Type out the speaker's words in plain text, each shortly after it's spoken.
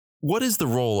What is the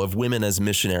role of women as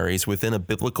missionaries within a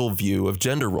biblical view of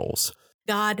gender roles?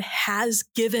 God has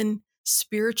given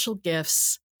spiritual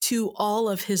gifts to all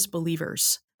of his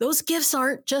believers. Those gifts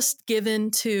aren't just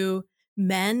given to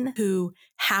men who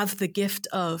have the gift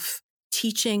of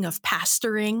teaching, of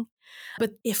pastoring.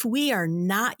 But if we are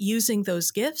not using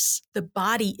those gifts, the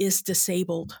body is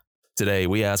disabled. Today,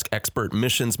 we ask expert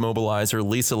missions mobilizer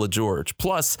Lisa LaGeorge,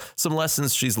 plus some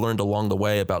lessons she's learned along the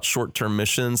way about short-term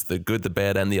missions, the good, the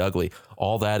bad, and the ugly.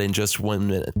 All that in just 1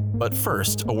 minute. But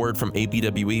first, a word from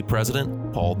ABWE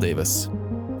President Paul Davis.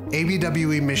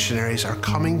 ABWE missionaries are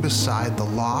coming beside the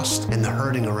lost and the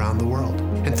hurting around the world.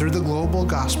 And through the Global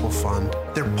Gospel Fund,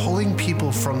 they're pulling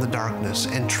people from the darkness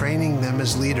and training them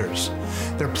as leaders.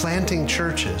 They're planting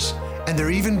churches, and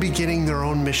they're even beginning their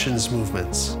own missions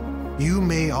movements. You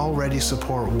may already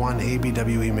support one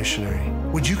ABWE missionary.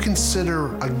 Would you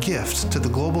consider a gift to the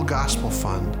Global Gospel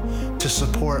Fund to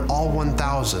support all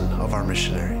 1,000 of our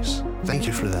missionaries? Thank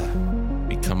you for that.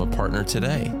 Become a partner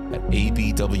today at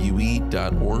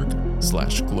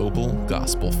abwe.org/Global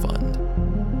Gospel Fund.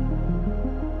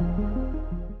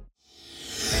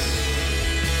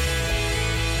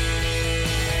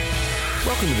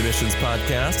 Welcome to the Missions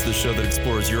Podcast, the show that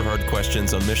explores your hard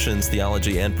questions on missions,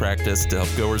 theology, and practice to help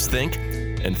goers think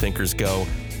and thinkers go.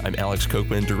 I'm Alex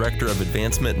Kochman, Director of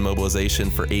Advancement and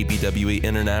Mobilization for ABWE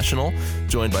International,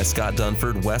 joined by Scott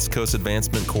Dunford, West Coast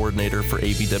Advancement Coordinator for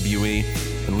ABWE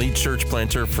and lead church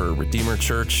planter for Redeemer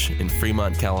Church in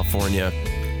Fremont, California.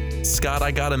 Scott, I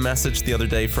got a message the other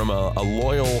day from a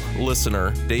loyal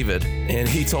listener, David, and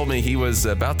he told me he was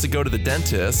about to go to the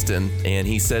dentist, and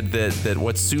he said that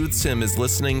what soothes him is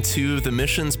listening to the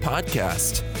Missions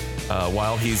Podcast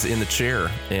while he's in the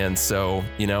chair. And so,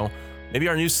 maybe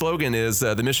our new slogan is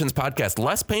the Missions Podcast,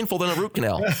 less painful than a root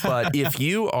canal. But if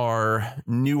you are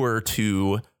newer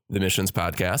to the Missions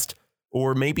Podcast,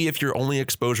 or maybe if your only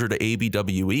exposure to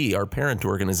ABWE, our parent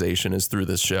organization, is through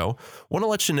this show, I want to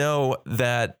let you know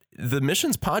that the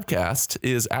Missions Podcast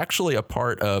is actually a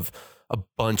part of a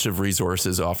bunch of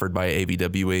resources offered by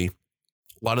ABWE. A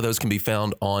lot of those can be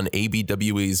found on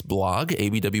ABWE's blog,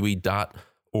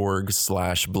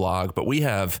 abwe.org/blog. But we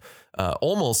have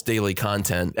almost daily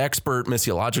content, expert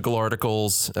missiological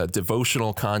articles,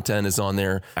 devotional content is on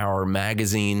there, our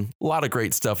magazine, a lot of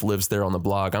great stuff lives there on the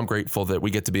blog. I'm grateful that we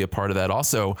get to be a part of that.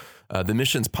 Also, the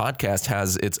Missions Podcast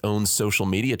has its own social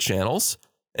media channels.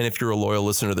 And if you're a loyal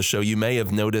listener to the show, you may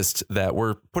have noticed that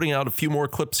we're putting out a few more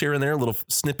clips here and there, little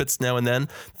snippets now and then,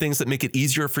 things that make it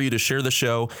easier for you to share the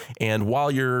show. And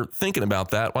while you're thinking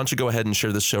about that, why don't you go ahead and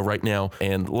share this show right now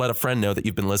and let a friend know that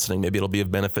you've been listening. Maybe it'll be of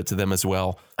benefit to them as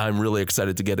well. I'm really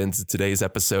excited to get into today's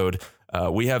episode.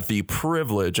 We have the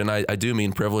privilege, and I do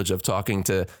mean privilege, of talking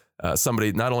to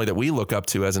somebody not only that we look up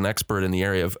to as an expert in the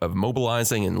area of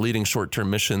mobilizing and leading short-term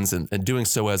missions and doing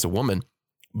so as a woman,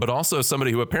 but also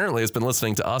somebody who apparently has been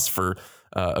listening to us for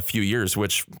a few years,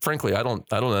 which frankly, I don't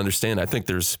understand. I think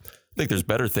there's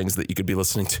better things that you could be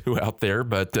listening to out there.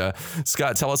 But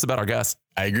Scott, tell us about our guest.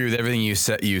 I agree with everything you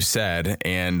said,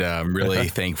 and I'm really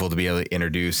thankful to be able to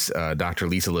introduce Dr.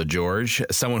 Lisa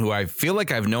LaGeorge, someone who I feel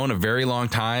like I've known a very long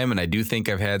time, and I do think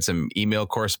I've had some email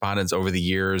correspondence over the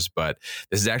years, but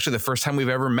this is actually the first time we've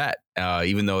ever met,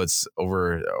 even though it's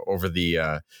over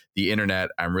the internet.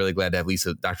 I'm really glad to have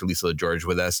Dr. Lisa LaGeorge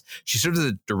with us. She serves as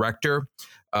the director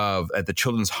at the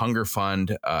Children's Hunger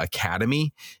Fund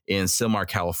Academy in Sylmar,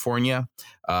 California.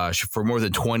 For more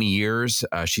than 20 years,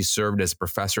 she served as a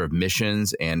professor of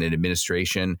missions and in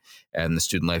administration and the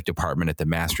Student Life Department at the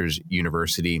Masters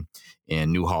University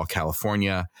in Newhall,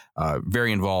 California.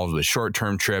 Very involved with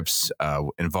short-term trips,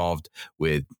 involved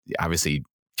with, obviously,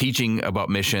 teaching about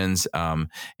missions,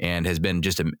 and has been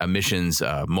just a missions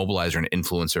mobilizer and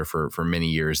influencer for many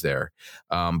years there.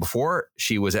 Before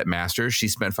she was at Masters, she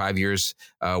spent 5 years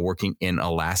working in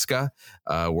Alaska,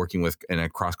 working in a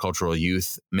cross-cultural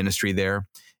youth ministry there.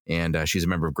 And she's a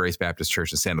member of Grace Baptist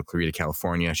Church in Santa Clarita,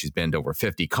 California. She's been to over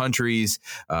 50 countries,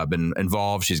 been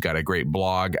involved. She's got a great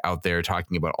blog out there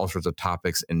talking about all sorts of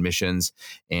topics and missions.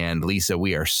 And Lisa,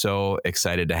 we are so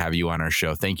excited to have you on our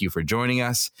show. Thank you for joining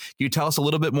us. Can you tell us a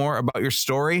little bit more about your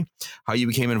story, how you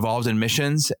became involved in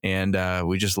missions? And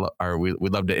we'd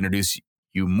love to introduce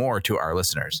you more to our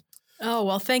listeners. Oh,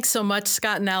 well, thanks so much,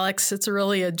 Scott and Alex. It's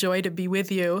really a joy to be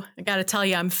with you. I got to tell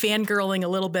you, I'm fangirling a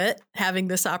little bit having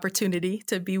this opportunity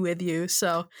to be with you.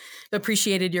 So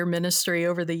appreciated your ministry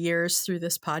over the years through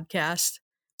this podcast.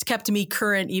 It's kept me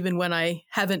current even when I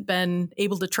haven't been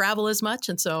able to travel as much.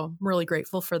 And so I'm really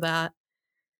grateful for that.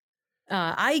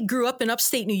 I grew up in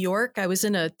upstate New York. I was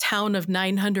in a town of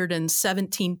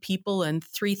 917 people and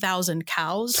 3,000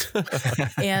 cows.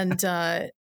 And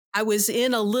I was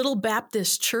in a little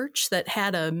Baptist church that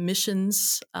had a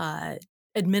missions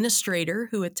administrator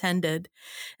who attended.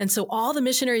 And so all the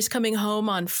missionaries coming home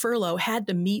on furlough had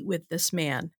to meet with this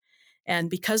man. And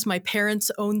because my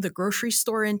parents owned the grocery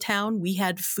store in town, we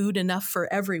had food enough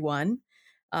for everyone.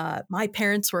 My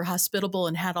parents were hospitable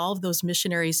and had all of those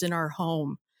missionaries in our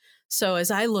home. So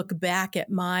as I look back at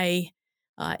my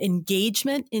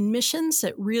engagement in missions,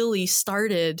 it really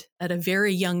started at a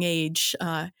very young age,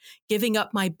 giving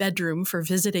up my bedroom for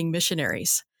visiting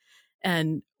missionaries.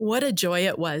 And what a joy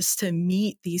it was to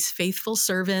meet these faithful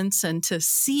servants and to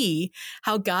see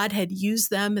how God had used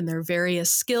them in their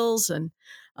various skills and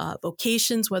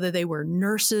vocations, whether they were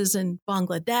nurses in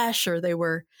Bangladesh or they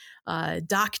were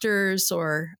doctors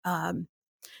or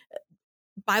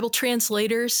Bible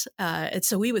translators. And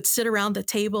so we would sit around the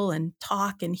table and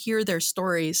talk and hear their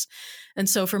stories. And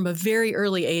so from a very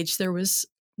early age, there was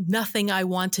nothing I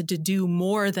wanted to do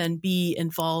more than be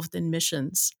involved in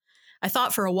missions. I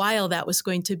thought for a while that was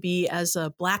going to be as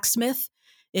a blacksmith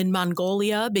in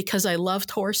Mongolia because I loved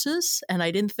horses and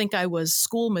I didn't think I was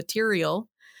school material.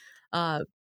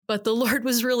 But the Lord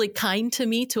was really kind to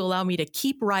me to allow me to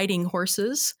keep riding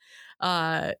horses,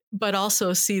 but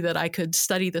also see that I could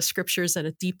study the scriptures at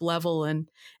a deep level and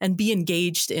be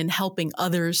engaged in helping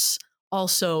others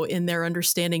also in their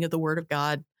understanding of the Word of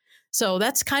God. So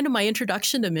that's kind of my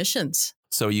introduction to missions.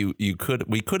 So we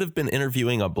could have been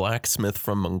interviewing a blacksmith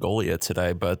from Mongolia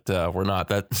today, but we're not.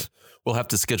 We'll have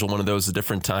to schedule one of those a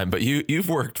different time. But you've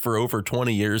worked for over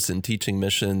 20 years in teaching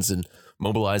missions and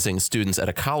mobilizing students at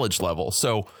a college level.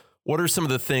 So what are some of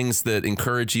the things that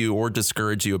encourage you or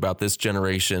discourage you about this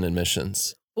generation in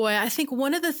missions? Boy, I think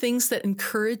one of the things that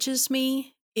encourages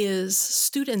me is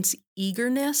students'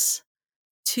 eagerness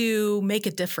to make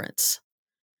a difference.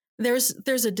 There's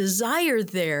a desire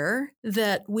there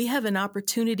that we have an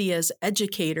opportunity as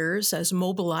educators, as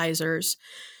mobilizers,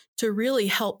 to really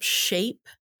help shape.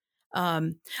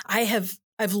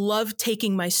 I've loved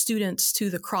taking my students to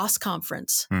the Cross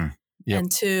Conference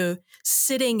and to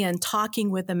sitting and talking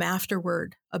with them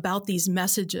afterward about these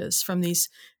messages from these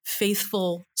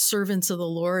faithful servants of the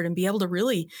Lord and be able to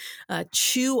really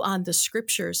chew on the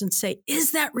scriptures and say,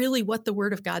 is that really what the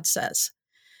Word of God says?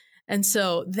 And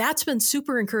so that's been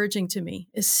super encouraging to me,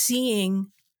 is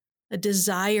seeing a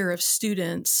desire of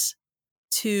students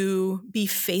to be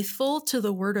faithful to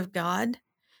the Word of God,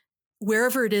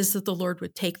 wherever it is that the Lord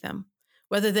would take them,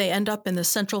 whether they end up in the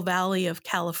Central Valley of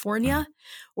California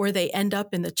or they end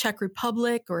up in the Czech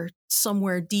Republic or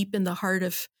somewhere deep in the heart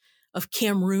of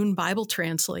Cameroon Bible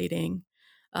translating.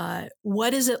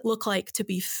 What does it look like to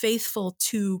be faithful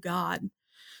to God?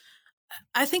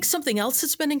 I think something else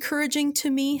that's been encouraging to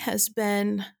me has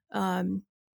been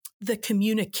the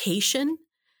communication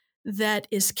that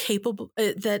is capable,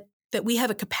 that we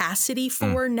have a capacity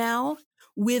for now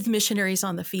with missionaries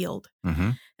on the field. Mm-hmm.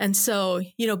 And so,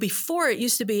 before it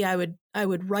used to be, I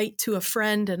would write to a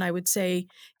friend and I would say,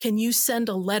 can you send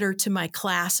a letter to my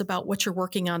class about what you're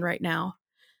working on right now?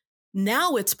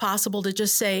 Now it's possible to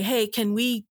just say, hey, can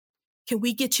we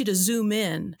get you to Zoom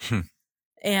in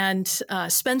and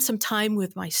spend some time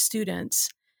with my students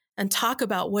and talk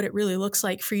about what it really looks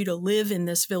like for you to live in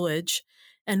this village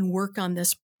and work on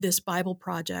this Bible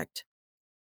project.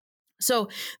 So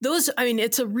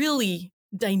it's a really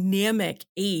dynamic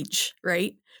age,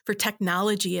 right, for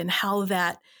technology and how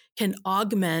that can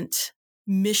augment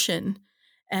mission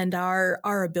and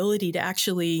our ability to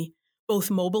actually both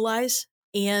mobilize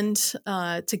and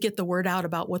to get the word out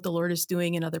about what the Lord is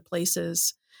doing in other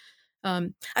places.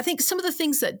 I think some of the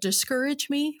things that discourage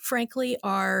me, frankly,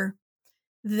 are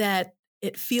that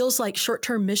it feels like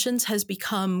short-term missions has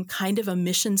become kind of a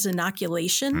missions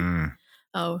inoculation.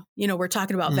 We're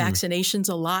talking about vaccinations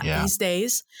a lot these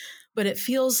days, but it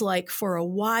feels like for a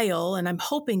while, and I'm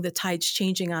hoping the tide's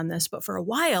changing on this, but for a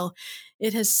while,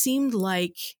 it has seemed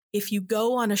like if you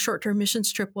go on a short-term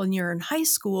missions trip when you're in high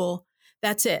school,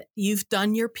 that's it. You've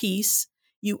done your piece.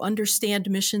 You understand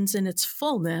missions in its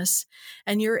fullness,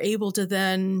 and you're able to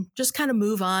then just kind of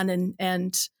move on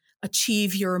and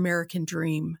achieve your American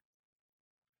dream.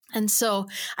 And so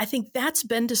I think that's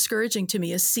been discouraging to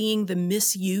me, is seeing the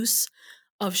misuse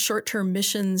of short-term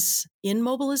missions in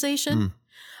mobilization.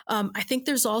 I think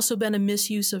there's also been a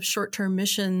misuse of short-term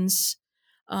missions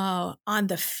on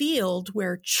the field,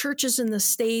 where churches in the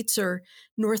States or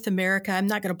North America, I'm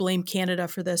not going to blame Canada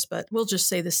for this, but we'll just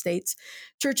say the States,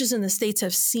 churches in the States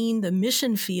have seen the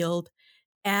mission field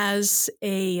as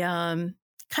a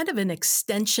kind of an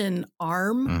extension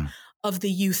arm of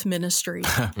the youth ministry.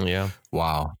 Yeah.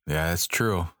 Wow. Yeah, that's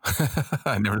true.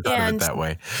 I never thought of it that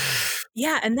way.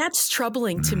 Yeah. And that's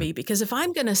troubling to me, because if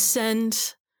I'm going to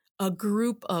send a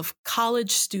group of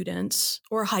college students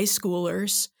or high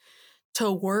schoolers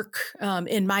to work.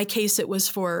 In my case, it was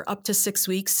for up to 6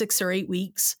 weeks, 6 or 8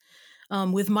 weeks,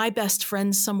 with my best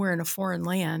friends somewhere in a foreign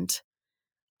land.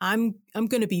 I'm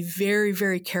going to be very,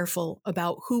 very careful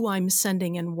about who I'm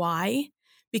sending and why,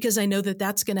 because I know that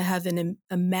that's going to have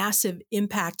a massive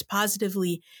impact,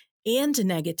 positively and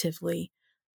negatively,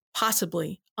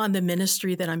 possibly on the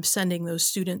ministry that I'm sending those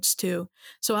students to.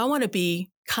 So I want to be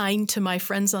kind to my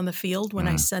friends on the field when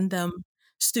I send them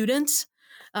students.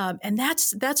 And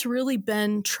that's really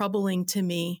been troubling to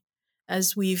me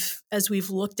as we've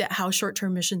looked at how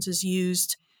short-term missions is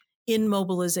used in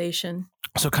mobilization.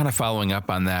 So kind of following up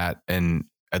on that, and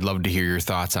I'd love to hear your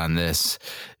thoughts on this.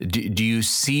 Do you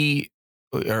see,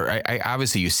 or I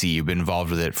obviously you see, you've been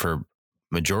involved with it for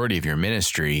majority of your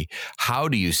ministry. How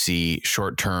do you see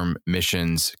short-term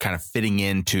missions kind of fitting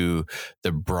into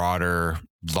the broader,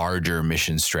 larger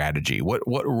mission strategy? What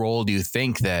role do you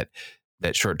think that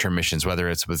short-term missions, whether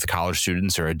it's with college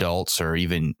students or adults or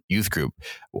even youth group,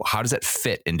 how does that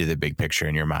fit into the big picture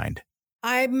in your mind?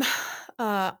 I'm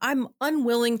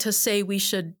unwilling to say we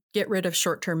should get rid of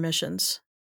short-term missions,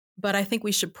 but I think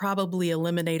we should probably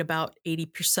eliminate about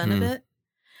 80% of it.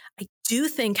 I do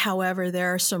think, however,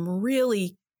 there are some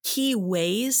really key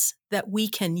ways that we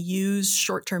can use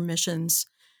short-term missions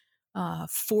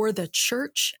for the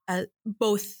church,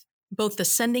 both the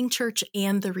sending church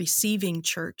and the receiving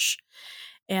church,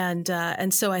 and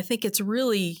so I think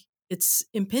it's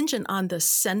impingent on the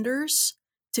senders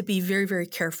to be very, very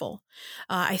careful.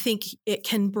 I think it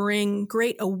can bring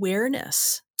great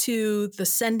awareness to the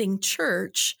sending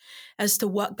church as to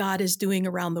what God is doing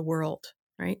around the world.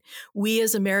 Right? We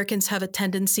as Americans have a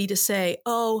tendency to say,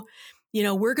 oh,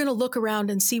 we're going to look around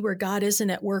and see where God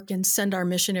isn't at work and send our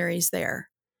missionaries there.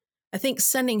 I think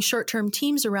sending short-term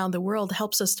teams around the world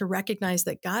helps us to recognize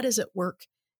that God is at work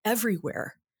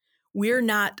everywhere. We're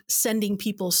not sending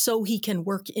people so he can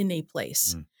work in a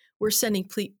place. We're sending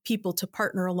people to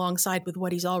partner alongside with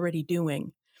what he's already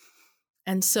doing.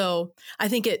 And so I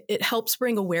think it helps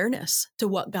bring awareness to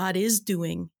what God is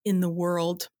doing in the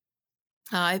world.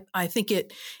 I think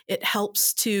it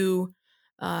helps to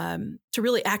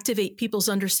really activate people's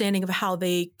understanding of how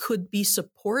they could be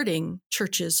supporting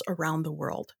churches around the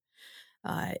world.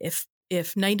 If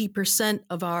 90%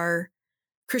 of our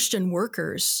Christian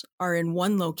workers are in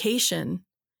one location,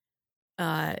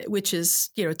 which is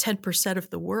 10% of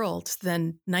the world,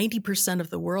 then 90% of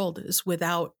the world is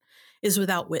without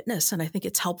witness. And I think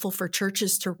it's helpful for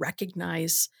churches to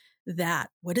recognize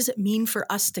that. What does it mean for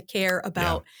us to care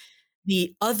about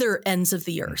the other ends of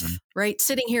the earth, right?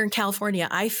 Sitting here in California,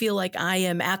 I feel like I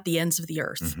am at the ends of the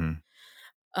earth.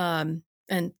 And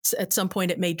at some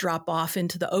point it may drop off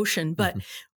into the ocean, but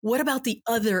what about the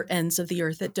other ends of the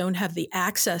earth that don't have the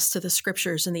access to the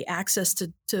scriptures and the access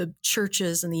to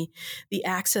churches and the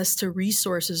access to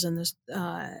resources and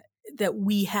that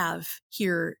we have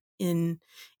here in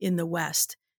the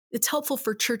West? It's helpful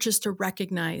for churches to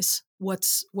recognize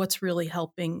what's really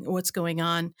helping, what's going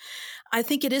on. I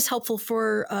think it is helpful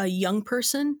for a young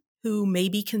person who may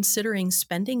be considering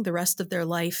spending the rest of their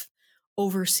life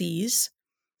overseas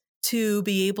to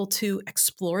be able to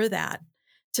explore that,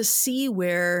 to see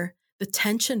where the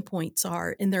tension points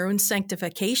are in their own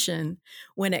sanctification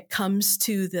when it comes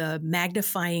to the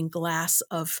magnifying glass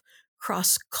of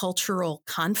cross-cultural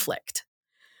conflict.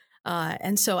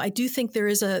 And so I do think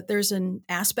there's an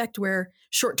aspect where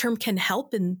short-term can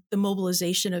help in the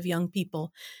mobilization of young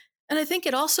people. And I think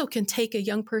it also can take a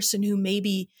young person who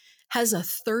maybe has a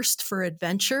thirst for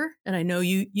adventure. And I know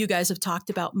you guys have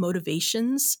talked about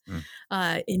motivations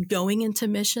in going into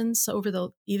missions over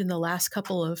even the last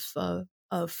couple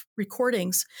of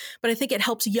recordings. But I think it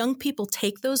helps young people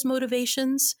take those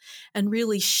motivations and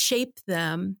really shape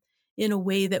them in a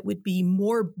way that would be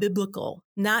more biblical,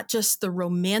 not just the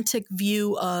romantic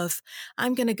view of,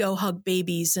 I'm going to go hug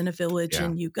babies in a village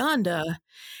in Uganda.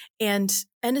 And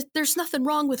there's nothing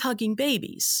wrong with hugging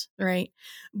babies, right?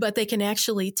 But they can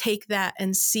actually take that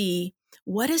and see,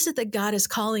 what is it that God is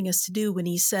calling us to do when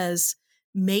he says,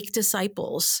 make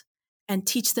disciples and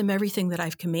teach them everything that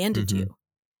I've commanded you?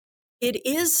 It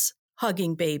is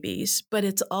hugging babies, but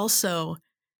it's also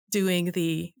doing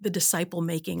the disciple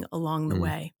making along the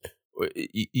way.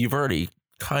 You've already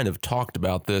kind of talked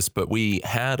about this, but we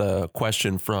had a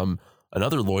question from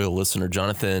another loyal listener,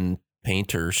 Jonathan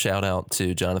Painter. Shout out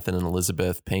to Jonathan and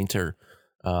Elizabeth Painter.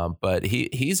 But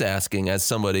he's asking, as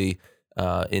somebody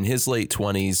in his late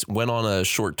 20s, went on a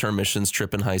short-term missions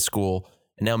trip in high school,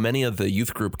 and now many of the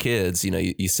youth group kids,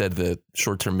 you said that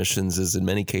short-term missions is in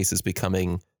many cases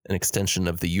becoming an extension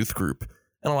of the youth group.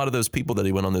 And a lot of those people that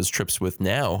he went on those trips with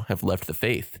now have left the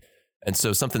faith. And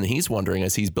so something that he's wondering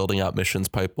as he's building out missions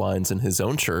pipelines in his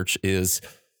own church is,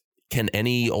 can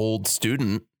any old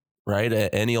student, right,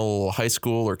 any old high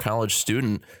school or college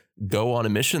student go on a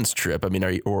missions trip? I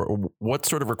mean, or what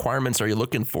sort of requirements are you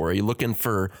looking for? Are you looking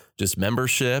for just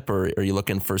membership, or are you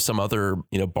looking for some other,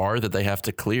 bar that they have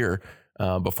to clear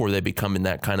before they become in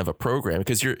that kind of a program?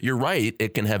 Because you're right,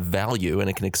 it can have value and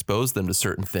it can expose them to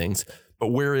certain things. But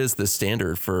where is the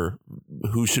standard for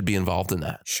who should be involved in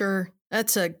that? Sure.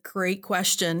 That's a great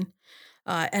question.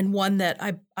 And one that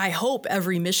I hope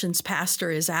every missions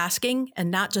pastor is asking, and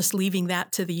not just leaving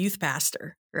that to the youth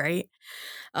pastor, right?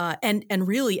 And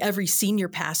really every senior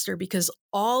pastor, because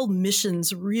all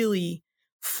missions really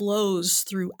flows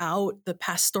throughout the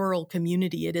pastoral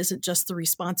community. It isn't just the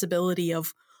responsibility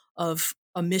of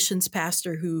a missions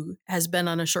pastor who has been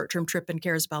on a short-term trip and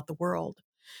cares about the world.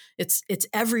 It's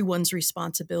everyone's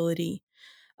responsibility.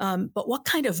 But what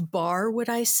kind of bar would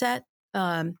I set?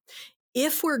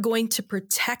 If we're going to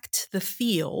protect the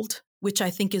field, which I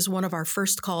think is one of our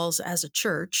first calls as a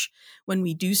church, when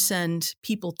we do send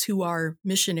people to our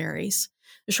missionaries,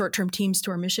 the short-term teams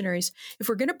to our missionaries, if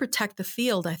we're going to protect the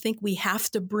field, I think we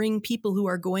have to bring people who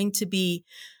are going to be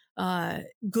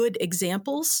good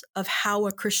examples of how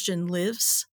a Christian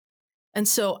lives. And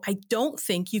so I don't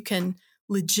think you can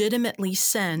legitimately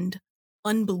send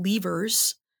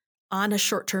unbelievers on a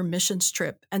short-term missions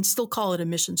trip and still call it a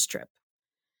missions trip.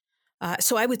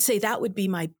 So I would say that would be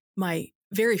my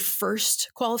very first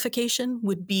qualification,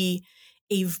 would be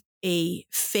a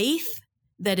faith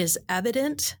that is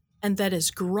evident and that is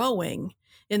growing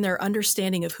in their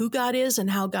understanding of who God is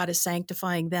and how God is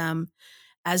sanctifying them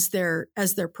as they're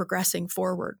progressing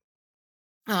forward.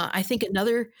 I think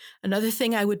another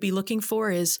thing I would be looking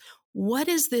for is, what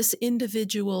is this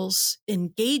individual's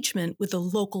engagement with the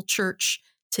local church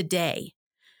today?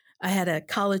 I had a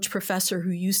college professor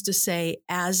who used to say,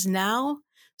 as now,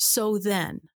 so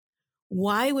then.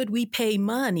 Why would we pay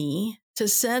money to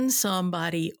send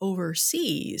somebody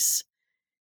overseas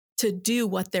to do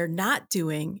what they're not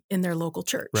doing in their local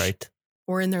church? Right.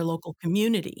 Or in their local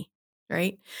community,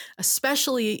 right?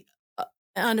 Especially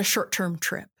on a short-term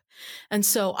trip. And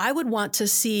so I would want to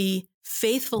see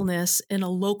faithfulness in a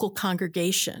local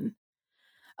congregation.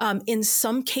 In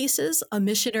some cases, a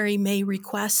missionary may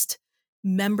request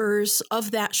members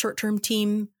of that short-term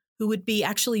team who would be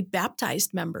actually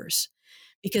baptized members,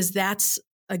 because that's,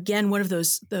 again, one of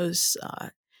those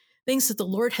things that the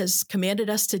Lord has commanded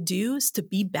us to do, is to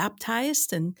be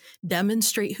baptized and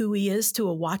demonstrate who He is to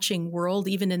a watching world,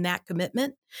 even in that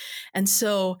commitment. And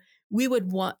so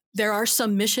there are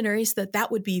some missionaries that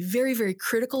would be very, very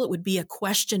critical. It would be a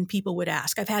question people would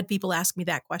ask. I've had people ask me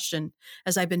that question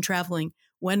as I've been traveling: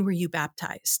 when were you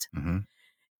baptized? Mm-hmm.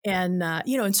 And,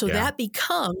 and so that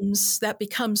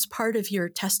becomes part of your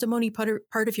testimony,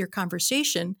 part of your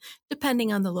conversation,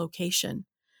 depending on the location.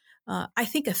 I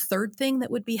think a third thing that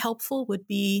would be helpful would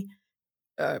be,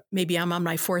 maybe I'm on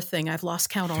my fourth thing, I've lost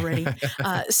count already,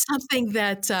 something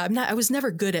that I was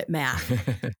never good at math.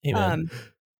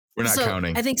 We're not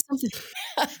counting. I think something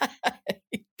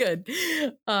good.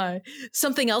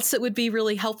 Something else that would be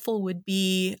really helpful would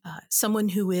be someone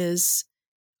who is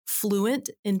fluent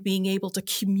in being able to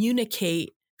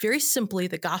communicate very simply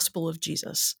the gospel of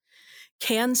Jesus.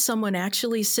 Can someone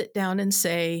actually sit down and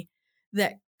say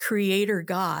that Creator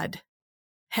God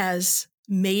has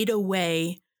made a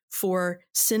way for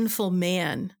sinful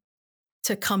man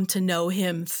to come to know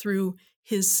Him through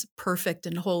His perfect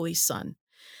and holy Son?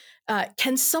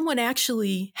 Can someone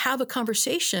actually have a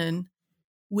conversation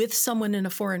with someone in a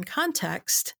foreign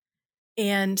context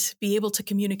and be able to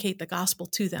communicate the gospel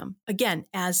to them? Again,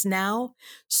 as now,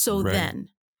 so right. Then.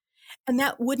 And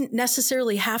that wouldn't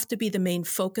necessarily have to be the main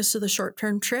focus of the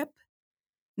short-term trip.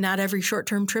 Not every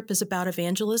short-term trip is about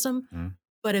evangelism,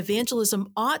 but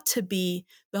evangelism ought to be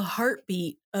the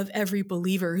heartbeat of every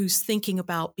believer who's thinking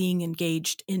about being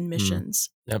engaged in missions.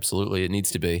 Absolutely. It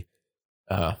needs to be.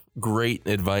 Great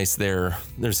advice there.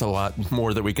 There's a lot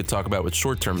more that we could talk about with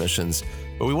short-term missions,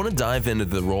 but we want to dive into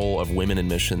the role of women in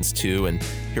missions too, and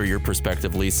hear your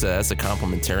perspective, Lisa, as a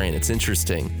complementarian. It's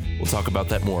interesting. We'll talk about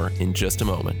that more in just a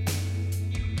moment.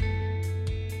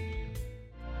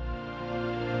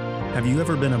 Have you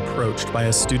ever been approached by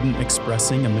a student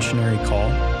expressing a missionary call?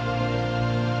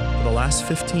 For the last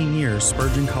 15 years,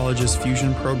 Spurgeon College's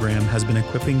Fusion program has been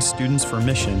equipping students for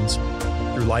missions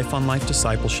through life-on-life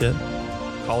discipleship,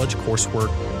 college coursework,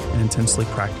 and intensely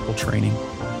practical training.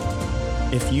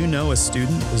 If you know a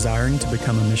student desiring to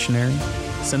become a missionary,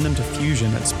 send them to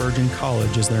Fusion at Spurgeon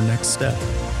College as their next step.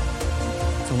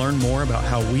 To learn more about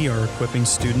how we are equipping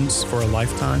students for a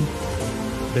lifetime,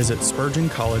 visit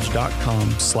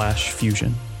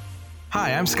spurgeoncollege.com/fusion.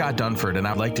 Hi, I'm Scott Dunford, and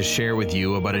I'd like to share with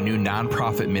you about a new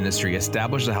nonprofit ministry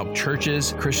established to help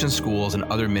churches, Christian schools, and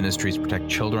other ministries protect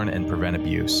children and prevent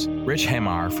abuse. Rich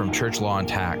Hamar from Church Law and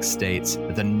Tax states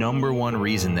that the number one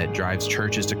reason that drives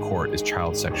churches to court is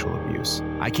child sexual abuse.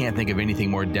 I can't think of anything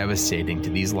more devastating to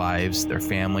these lives, their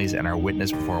families, and our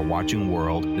witness before a watching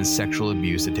world than sexual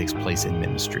abuse that takes place in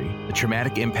ministry. The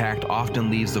traumatic impact often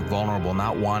leaves the vulnerable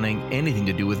not wanting anything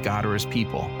to do with God or His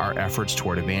people. Our efforts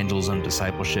toward evangelism,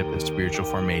 discipleship, and spiritual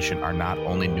formation are not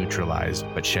only neutralized,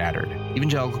 but shattered.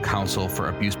 Evangelical Council for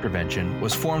Abuse Prevention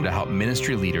was formed to help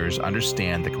ministry leaders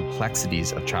understand the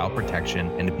complexities of child protection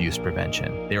and abuse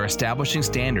prevention. They are establishing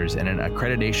standards and an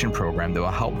accreditation program that will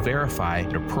help verify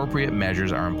that appropriate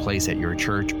measures are in place at your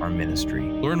church or ministry.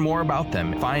 Learn more about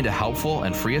them. Find a helpful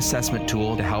and free assessment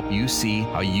tool to help you see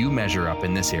how you measure up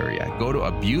in this area. Go to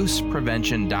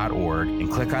abuseprevention.org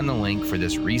and click on the link for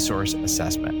this resource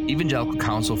assessment. Evangelical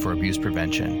Council for Abuse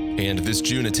Prevention. And this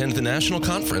June, attend the national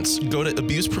conference. Go to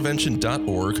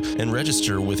abuseprevention.org and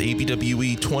register with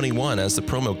ABWE21 as the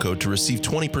promo code to receive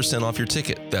 20% off your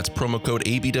ticket. That's promo code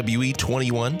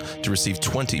ABWE21 to receive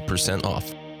 20%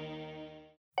 off.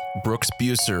 Brooks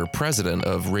Buser, president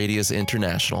of Radius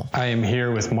International. I am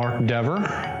here with Mark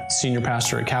Dever, senior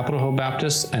pastor at Capitol Hill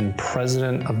Baptist and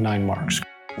president of 9 Marks.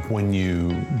 When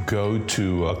you go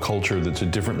to a culture that's a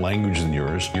different language than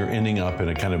yours, you're ending up in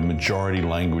a kind of majority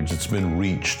language that's been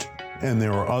reached. And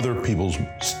there are other peoples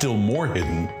still more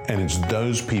hidden, and it's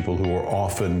those people who are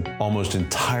often almost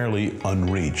entirely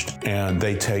unreached, and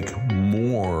they take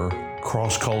more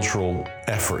cross-cultural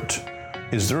effort.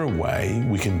 Is there a way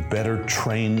we can better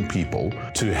train people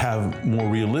to have more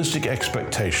realistic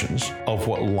expectations of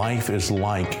what life is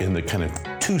like in the kind of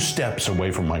 2 steps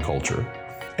away from my culture,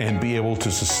 and be able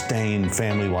to sustain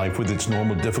family life with its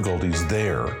normal difficulties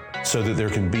there, so that there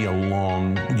can be a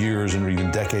long years and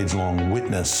even decades-long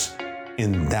witness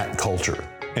in that culture?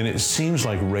 And it seems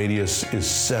like Radius is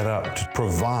set up to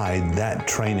provide that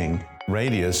training.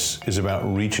 Radius is about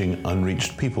reaching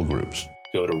unreached people groups.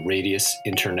 Go to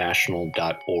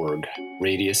radiusinternational.org,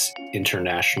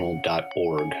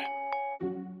 radiusinternational.org.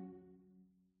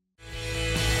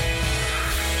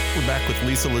 We're back with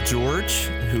Lisa LaGeorge,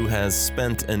 who has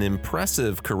spent an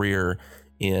impressive career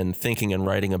in thinking and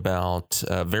writing about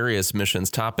various missions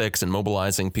topics and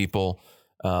mobilizing people.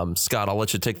 Scott, I'll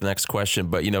let you take the next question,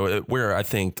 but where I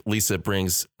think Lisa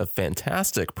brings a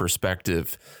fantastic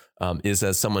perspective is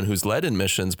as someone who's led in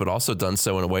missions, but also done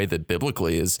so in a way that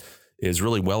biblically is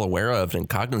really well aware of and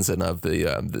cognizant of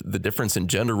the difference in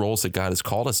gender roles that God has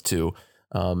called us to.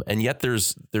 And yet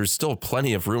there's still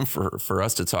plenty of room for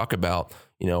us to talk about,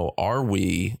 are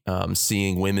we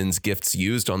seeing women's gifts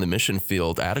used on the mission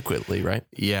field adequately, right?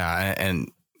 Yeah.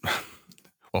 And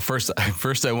well, first I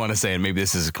want to say, and maybe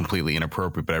this is completely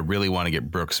inappropriate, but I really want to get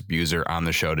Brooks Buser on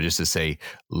the show to say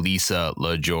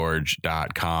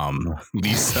LisaLaGeorge.com.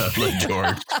 Lisa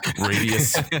LaGeorge.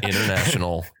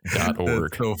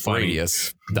 RadiusInternational.org. So funny.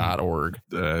 Radius.org.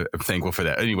 I'm thankful for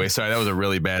that. Anyway, sorry, that was a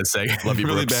really bad segue. Love you,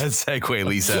 really Brooks. bad segue,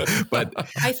 Lisa. But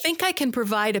I think I can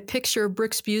provide a picture of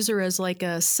Brooks Buser as like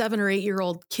a 7 or 8 year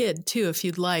old kid too, if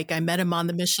you'd like. I met him on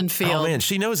the mission field. Oh man,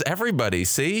 she knows everybody.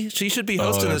 See, she should be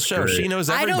hosting this show. Great. She knows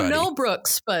everybody. I don't know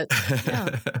Brooks, but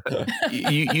yeah.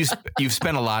 you've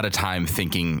spent a lot of time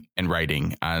thinking and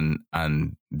writing on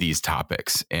these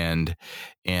topics, and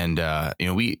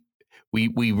we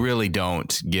really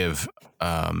don't give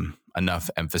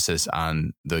enough emphasis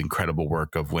on the incredible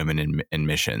work of women in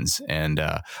missions. And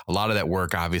a lot of that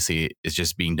work obviously is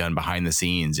just being done behind the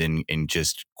scenes in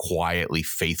just quietly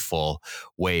faithful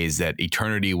ways that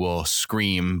eternity will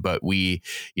scream, but we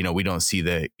don't see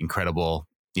the incredible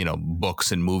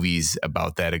books and movies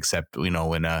about that, except,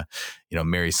 when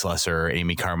Mary Slessor or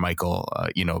Amy Carmichael,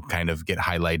 kind of get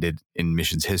highlighted in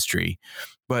missions history.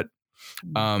 But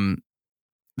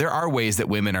there are ways that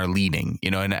women are leading,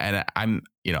 and I'm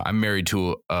married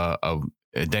to a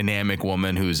dynamic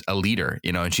woman who's a leader,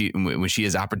 and when she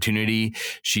has opportunity,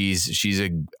 she's a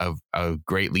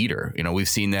great leader. We've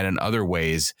seen that in other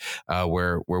ways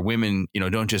where women,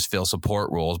 don't just fill support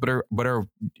roles, but are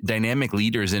dynamic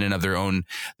leaders in and of their own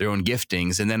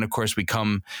giftings. And then of course we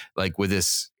come like with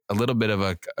this a little bit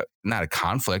of not a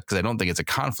conflict, because I don't think it's a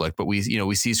conflict, but we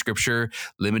see scripture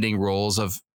limiting roles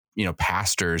of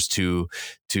pastors to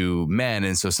men,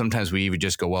 and so sometimes we even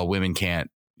just go, well, women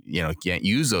can't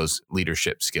use those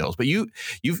leadership skills. But you've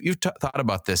thought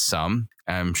about this some,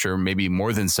 I'm sure, maybe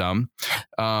more than some.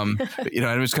 I'm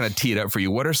just kind of tee it up for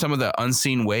you. What are some of the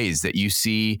unseen ways that you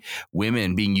see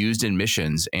women being used in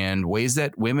missions, and ways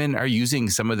that women are using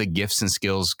some of the gifts and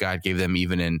skills God gave them,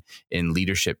 even in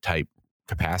leadership type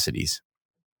capacities?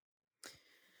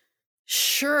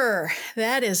 Sure.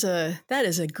 That is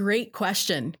a great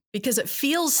question, because it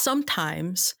feels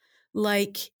sometimes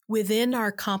like within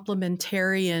our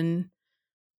complementarian,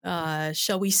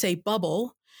 shall we say,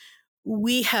 bubble,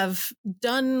 we have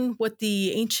done what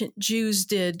the ancient Jews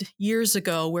did years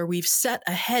ago, where we've set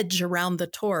a hedge around the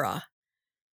Torah.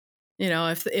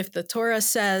 If the Torah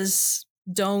says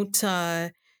don't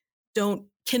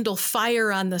kindle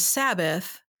fire on the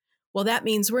Sabbath, well, that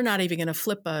means we're not even going to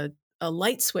flip a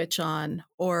light switch on,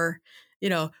 or,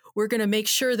 we're going to make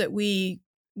sure that we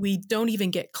don't even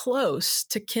get close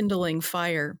to kindling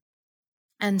fire.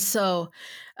 And so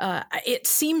it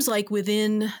seems like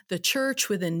within the church,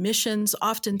 within missions,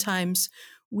 oftentimes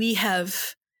we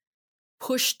have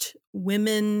pushed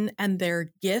women and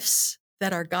their gifts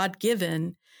that are God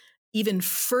given even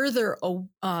further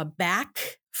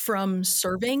back from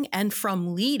serving and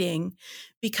from leading,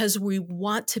 because we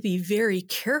want to be very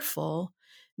careful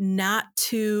not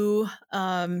to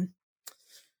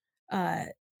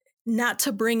not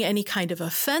to bring any kind of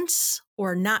offense,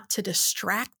 or not to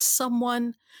distract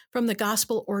someone from the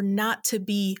gospel, or not to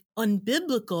be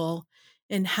unbiblical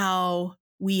in how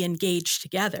we engage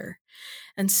together.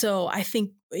 And so I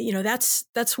think,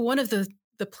 that's one of the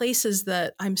places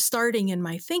that I'm starting in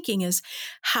my thinking is,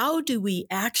 how do we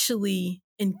actually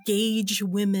engage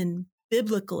women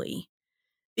biblically?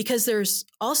 Because there's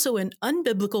also an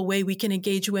unbiblical way we can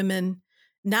engage women,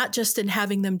 not just in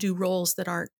having them do roles that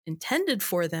aren't intended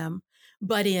for them,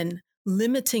 but in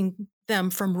limiting them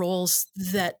from roles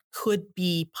that could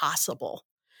be possible.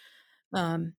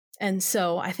 And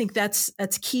so I think that's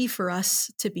key for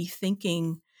us to be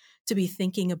thinking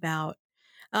about.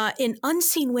 In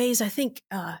unseen ways, I think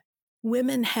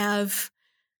women have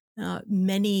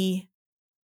many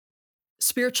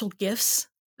spiritual gifts,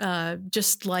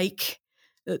 just like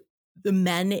the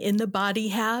men in the body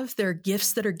have. They're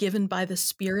gifts that are given by the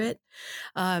Spirit.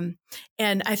 And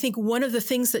I think one of the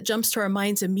things that jumps to our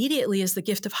minds immediately is the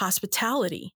gift of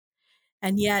hospitality.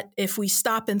 And yet, if we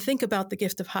stop and think about the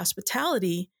gift of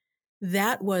hospitality,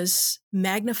 that was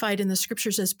magnified in the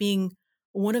scriptures as being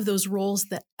one of those roles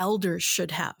that elders should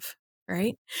have,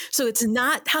 right? So it's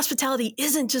not, hospitality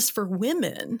isn't just for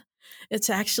women.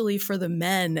 It's actually for the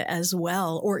men as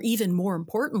well, or even more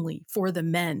importantly, for the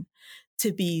men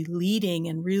to be leading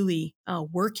and really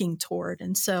working toward.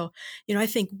 And so, I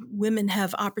think women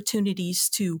have opportunities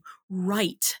to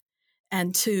write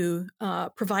and to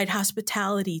provide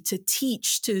hospitality, to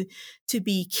teach, to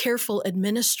be careful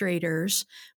administrators,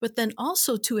 but then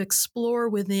also to explore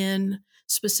within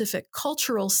specific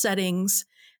cultural settings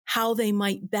how they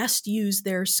might best use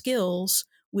their skills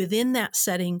within that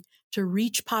setting to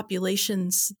reach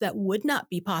populations that would not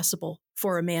be possible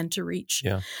for a man to reach.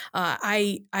 Yeah.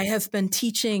 I have been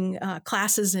teaching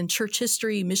classes in church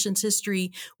history, missions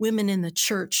history, women in the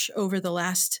church over the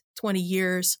last 20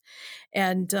 years.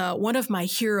 And one of my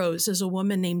heroes is a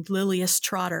woman named Lilias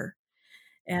Trotter.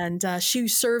 And she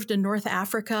served in North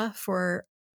Africa for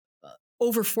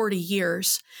over 40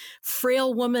 years.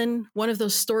 Frail woman, one of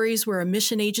those stories where a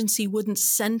mission agency wouldn't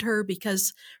send her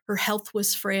because her health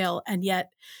was frail. And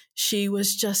yet she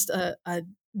was just a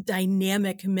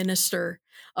dynamic minister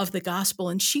of the gospel.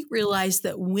 And she realized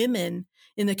that women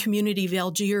in the community of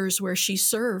Algiers where she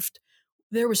served,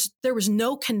 there was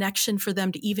no connection for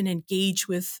them to even engage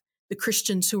with the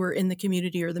Christians who were in the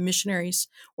community, or the missionaries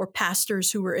or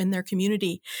pastors who were in their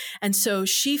community. And so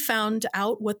she found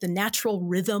out what the natural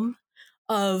rhythm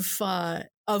of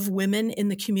women in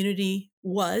the community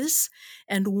was.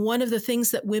 And one of the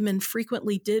things that women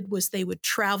frequently did was they would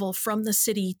travel from the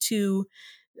city to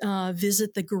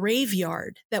visit the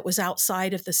graveyard that was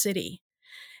outside of the city.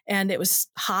 And it was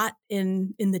hot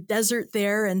in the desert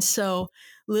there. And so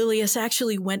Lilias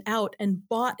actually went out and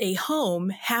bought a home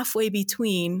halfway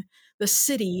between the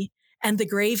city and the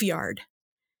graveyard.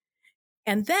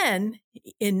 And then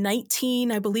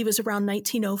I believe it was around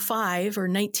 1905 or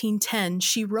 1910,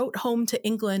 she wrote home to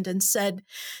England and said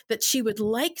that she would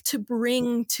like to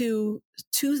bring to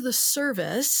the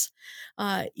service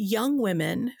young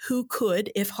women who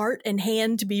could, if heart and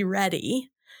hand be ready,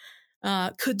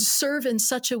 could serve in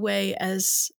such a way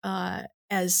as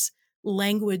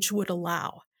language would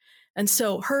allow. And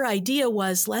so her idea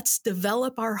was, let's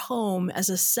develop our home as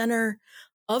a center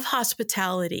of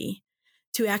hospitality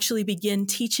to actually begin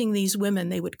teaching these women.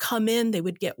 They would come in, they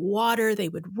would get water, they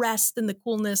would rest in the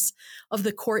coolness of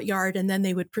the courtyard, and then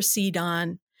they would proceed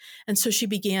on. And so she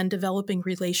began developing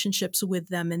relationships with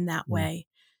them in that way.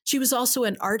 She was also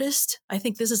an artist. I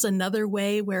think this is another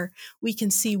way where we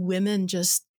can see women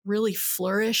just really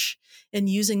flourish in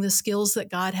using the skills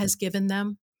that God has given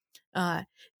them.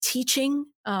 Teaching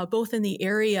both in the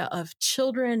area of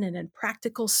children and in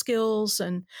practical skills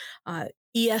and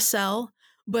ESL,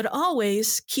 but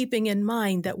always keeping in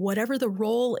mind that whatever the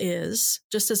role is,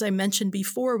 just as I mentioned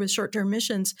before with short-term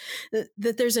missions,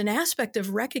 that there's an aspect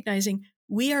of recognizing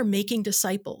we are making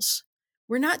disciples.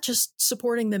 We're not just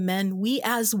supporting the men. We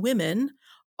as women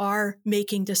are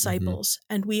making disciples,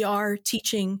 and we are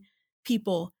teaching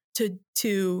people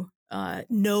to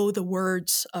know the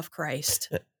words of Christ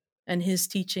and his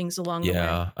teachings along the way.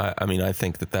 Yeah, I mean, I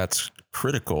think that that's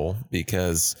critical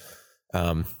because,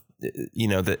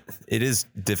 that it is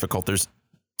difficult. There's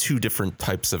two different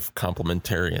types of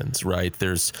complementarians, right?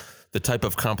 There's the type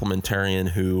of complementarian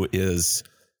who is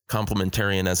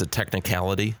complementarian as a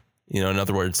technicality. In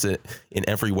other words, in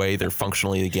every way they're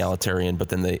functionally egalitarian, but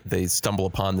then they stumble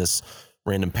upon this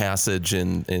random passage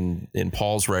in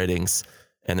Paul's writings,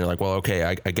 and they're like, well, okay,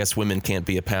 I guess women can't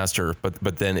be a pastor,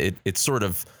 but then it's sort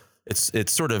of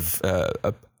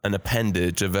an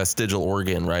appendage, a vestigial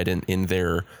organ, right, in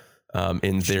their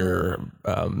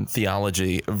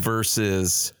theology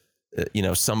versus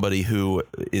somebody who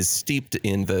is steeped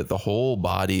in the whole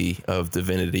body of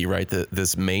divinity, right?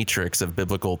 This matrix of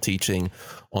biblical teaching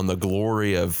on the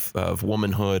glory of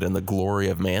womanhood and the glory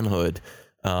of manhood,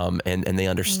 and they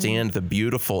understand the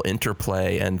beautiful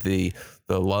interplay and the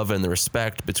love and the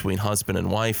respect between husband and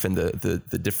wife and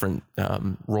the different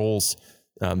roles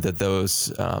that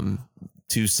those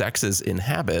two sexes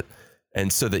inhabit. And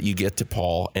so that you get to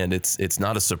Paul, and it's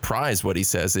not a surprise what he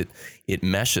says. It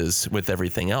meshes with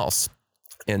everything else,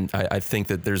 and I think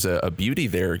that there's a beauty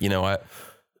there.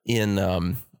 In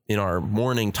our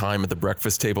morning time at the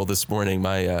breakfast table this morning,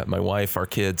 my wife, our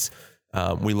kids,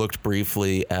 we looked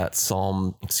briefly at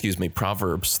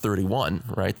Proverbs 31,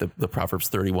 right? The Proverbs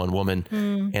 31 woman,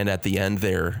 and at the end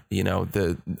there,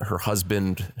 her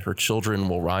husband, her children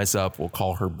will rise up, will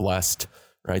call her blessed.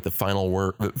 Right. The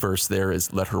final verse there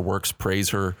is let her works praise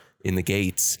her in the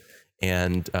gates.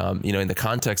 And, in the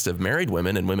context of married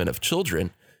women and women of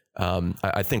children,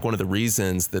 I think one of the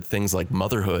reasons that things like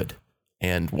motherhood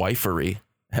and wifery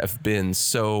have been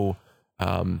so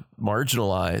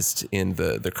marginalized in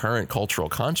the current cultural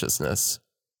consciousness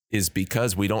is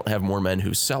because we don't have more men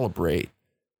who celebrate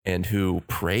and who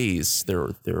praise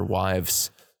their wives,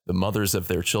 the mothers of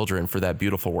their children, for that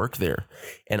beautiful work there.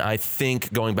 And I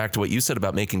think, going back to what you said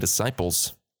about making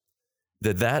disciples,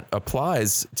 that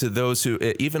applies to those who,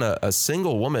 even a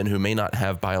single woman who may not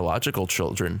have biological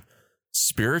children,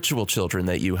 spiritual children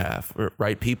that you have,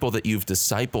 right? People that you've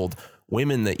discipled,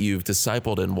 women that you've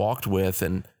discipled and walked with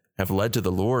and have led to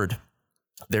the Lord.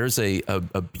 There's a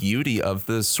beauty of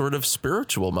the sort of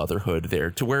spiritual motherhood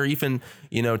there, to where even,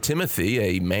 Timothy,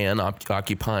 a man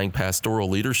occupying pastoral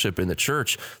leadership in the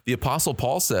church, the Apostle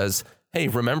Paul says, hey,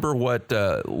 remember what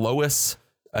Lois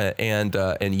and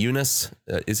Eunice,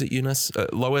 is it Eunice?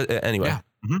 Lois, anyway.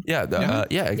 Yeah.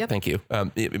 Mm-hmm. Yep. Thank you.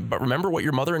 But remember what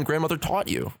your mother and grandmother taught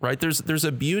you, right? There's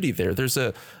a beauty there. There's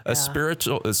a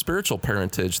spiritual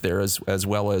parentage there, as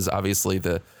well as obviously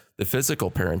the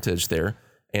physical parentage there.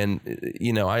 And,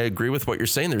 I agree with what you're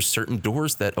saying. There's certain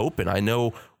doors that open. I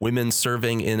know women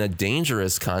serving in a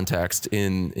dangerous context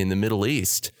in the Middle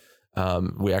East.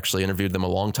 We actually interviewed them a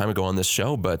long time ago on this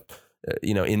show, but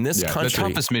in this country, the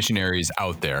toughest missionaries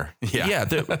out there.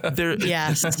 They're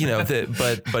yes.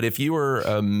 But if you were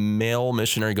a male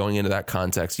missionary going into that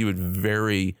context, you'd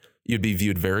be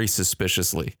viewed very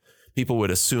suspiciously. People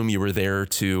would assume you were there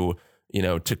to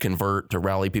convert, to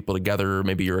rally people together.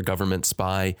 Maybe you're a government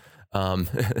spy.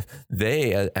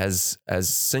 They, as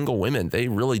single women, they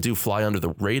really do fly under the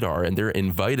radar, and they're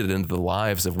invited into the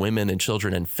lives of women and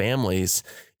children and families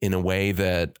in a way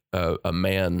that a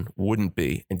man wouldn't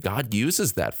be. And God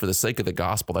uses that for the sake of the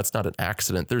gospel. That's not an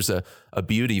accident. There's a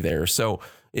beauty there. So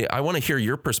I want to hear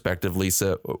your perspective,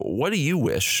 Lisa. What do you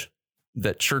wish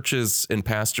that churches and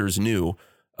pastors knew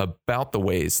about the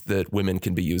ways that women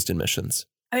can be used in missions?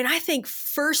 I mean, I think,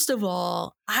 first of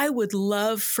all, I would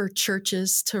love for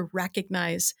churches to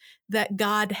recognize that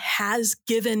God has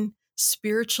given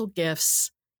spiritual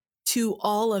gifts to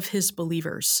all of his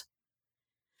believers.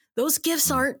 Those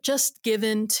gifts aren't just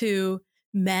given to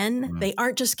men. They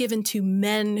aren't just given to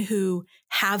men who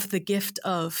have the gift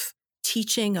of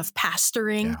teaching, of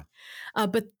pastoring.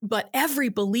 But every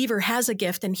believer has a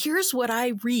gift. And here's what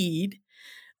I read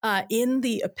in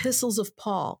the epistles of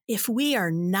Paul. If we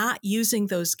are not using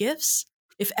those gifts,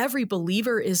 if every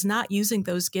believer is not using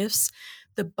those gifts,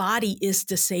 the body is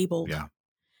disabled. Yeah.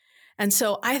 And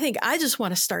so I think I just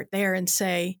want to start there and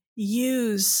say,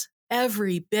 use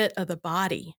every bit of the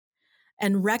body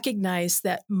and recognize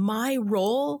that my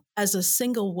role as a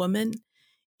single woman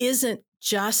isn't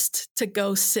just to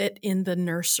go sit in the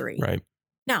nursery. Right.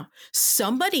 Now,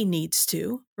 somebody needs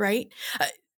to, right?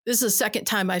 This is the second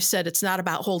time I've said it's not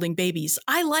about holding babies.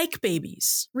 I like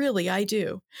babies. Really, I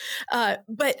do.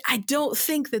 But I don't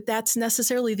think that that's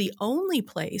necessarily the only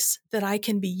place that I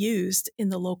can be used in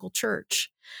the local church.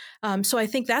 So I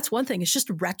think that's one thing, is just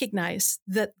recognize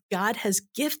that God has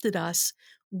gifted us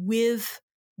with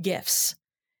gifts.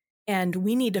 And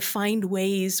we need to find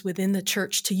ways within the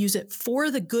church to use it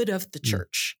for the good of the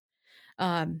church.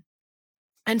 And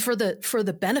for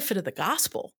the benefit of the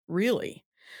gospel, really.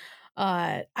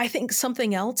 I think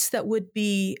something else that would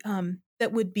be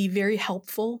very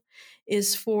helpful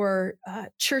is for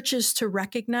churches to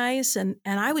recognize, and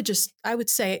I would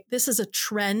say this is a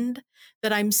trend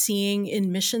that I'm seeing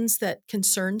in missions that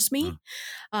concerns me,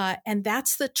 and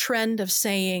that's the trend of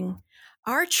saying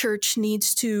our church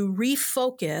needs to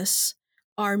refocus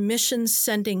our mission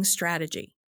sending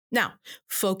strategy. Now,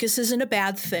 focus isn't a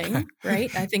bad thing, right?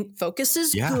 I think focus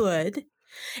is good.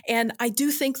 And I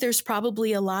do think there's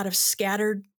probably a lot of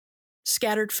scattered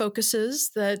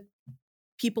focuses that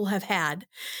people have had.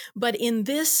 But in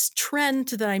this trend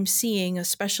that I'm seeing,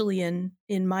 especially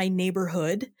in my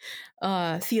neighborhood,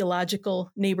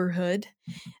 theological neighborhood,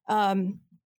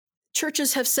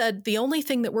 churches have said the only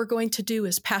thing that we're going to do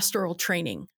is pastoral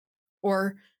training,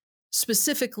 or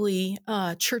specifically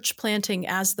church planting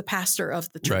as the pastor of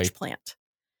the church plant.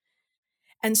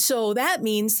 And so that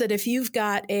means that if you've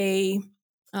got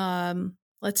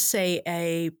let's say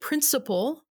a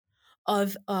principal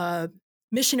of a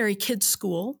missionary kids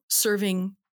school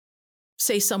serving,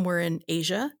 say, somewhere in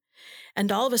Asia,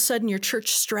 and all of a sudden your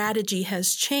church strategy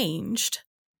has changed,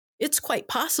 it's quite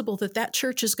possible that that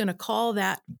church is going to call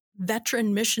that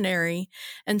veteran missionary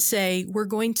and say, we're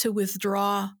going to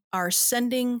withdraw our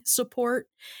sending support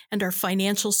and our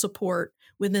financial support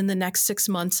within the next 6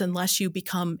 months unless you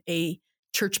become a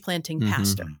church planting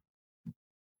pastor.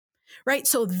 Right?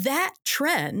 So that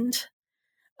trend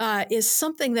is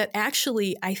something that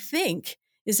actually, I think,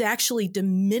 is actually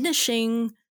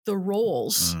diminishing the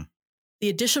roles, the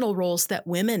additional roles that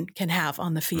women can have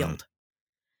on the field.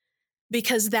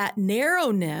 Because that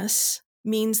narrowness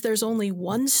means there's only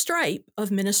one stripe of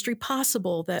ministry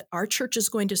possible that our church is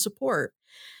going to support.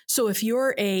 So if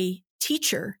you're a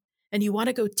teacher and you want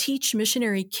to go teach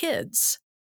missionary kids,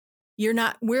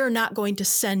 we're not going to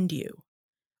send you,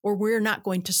 or we're not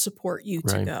going to support you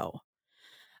to go.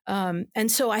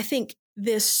 And so I think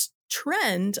this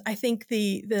trend, I think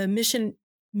the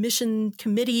mission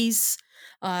committees,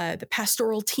 the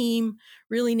pastoral team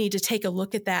really need to take a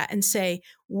look at that and say,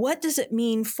 what does it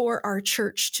mean for our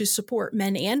church to support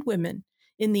men and women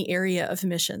in the area of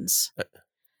missions?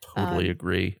 Totally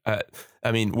agree.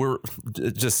 I mean, we're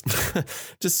just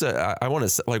I want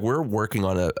to, like, we're working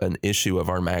on an issue of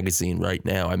our magazine right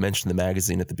now. I mentioned the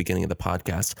magazine at the beginning of the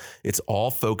podcast. It's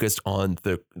all focused on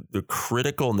the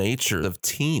critical nature of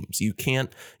teams. You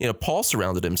can't, Paul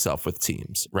surrounded himself with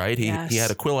teams, right? He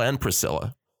had Aquila and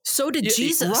Priscilla. So did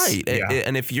Jesus. Right. Yeah.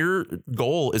 And if your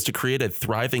goal is to create a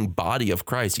thriving body of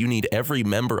Christ, you need every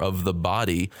member of the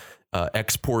body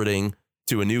exporting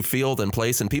to a new field and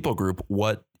place and people group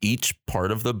what each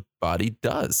part of the body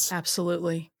does.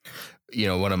 Absolutely.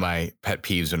 One of my pet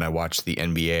peeves when I watch the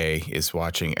NBA is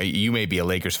watching, you may be a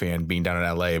Lakers fan being down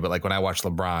in LA, but like when I watch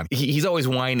LeBron, he's always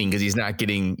whining because he's not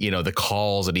getting, the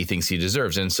calls that he thinks he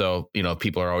deserves. And so,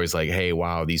 people are always like, hey,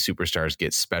 wow, these superstars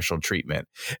get special treatment.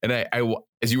 And I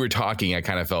as you were talking, I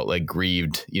kind of felt like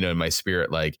grieved, in my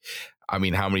spirit, like, I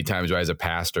mean, how many times do I, as a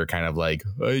pastor, kind of like,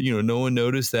 no one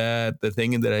noticed the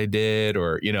thing that I did,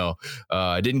 or,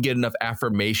 I didn't get enough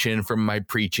affirmation from my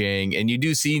preaching. And you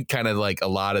do see kind of like a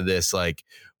lot of this, like,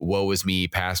 woe is me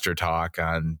pastor talk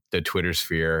on the Twitter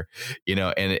sphere,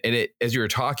 and it, as you were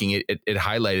talking, it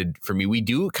highlighted for me, we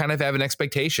do kind of have an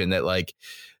expectation that, like,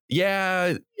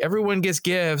 yeah, everyone gets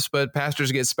gifts, but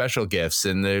pastors get special gifts.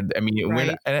 And I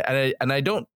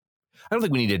don't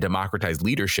think we need to democratize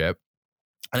leadership.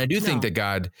 And I do think that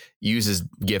God uses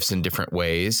gifts in different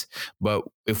ways, but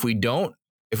if we don't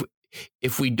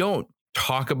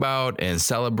talk about and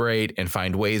celebrate and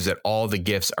find ways that all the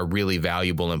gifts are really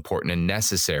valuable, important, and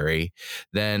necessary,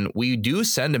 then we do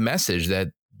send a message that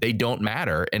they don't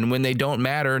matter. And when they don't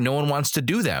matter, no one wants to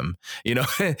do them,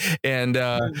 and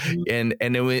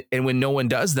when no one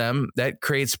does them, that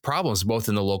creates problems both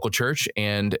in the local church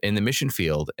and in the mission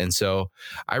field. And so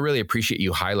I really appreciate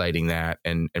you highlighting that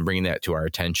and bringing that to our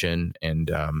attention. And,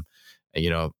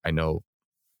 I know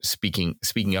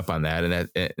speaking up on that,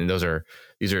 and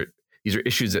these are these are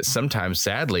issues that sometimes,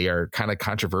 sadly, are kind of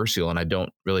controversial, and I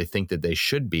don't really think that they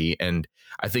should be. And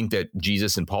I think that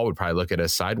Jesus and Paul would probably look at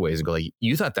us sideways and go, like,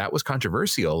 you thought that was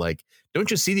controversial? Like, don't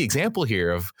you see the example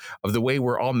here of the way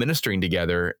we're all ministering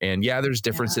together? And yeah, there's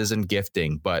differences in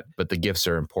gifting, but the gifts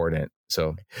are important.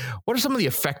 So what are some of the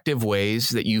effective ways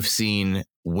that you've seen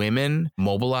women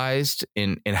mobilized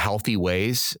in healthy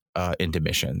ways into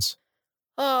missions?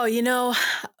 Oh,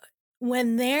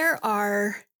 when there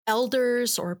are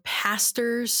elders or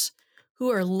pastors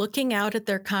who are looking out at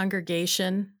their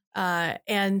congregation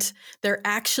and they're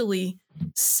actually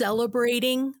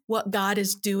celebrating what God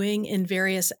is doing in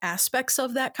various aspects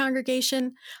of that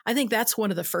congregation, I think that's one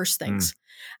of the first things.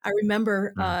 I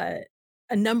remember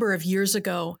a number of years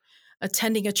ago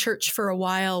attending a church for a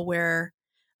while where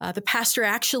the pastor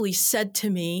actually said to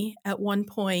me at one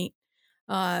point,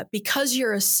 because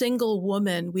you're a single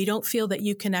woman, we don't feel that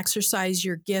you can exercise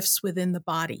your gifts within the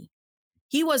body.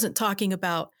 He wasn't talking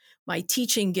about my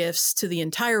teaching gifts to the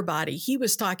entire body. He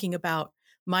was talking about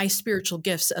my spiritual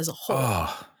gifts as a whole.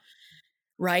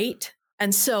 Right?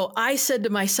 And so I said to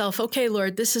myself, okay,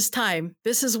 Lord, this is time.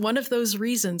 This is one of those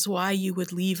reasons why you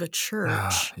would leave a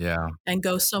church and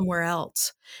go somewhere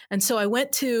else. And so I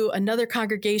went to another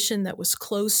congregation that was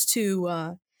close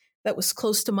to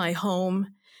my home.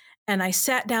 And I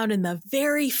sat down, in the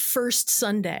very first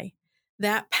Sunday,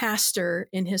 that pastor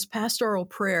in his pastoral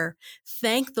prayer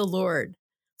thanked the Lord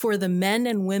for the men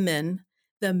and women,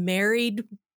 the married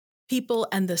people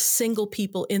and the single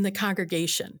people in the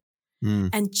congregation.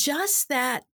 And just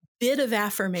that bit of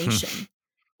affirmation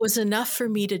was enough for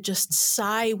me to just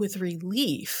sigh with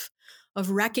relief of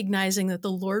recognizing that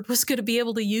the Lord was going to be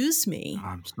able to use me.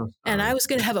 I'm so sorry. And I was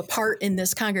going to have a part in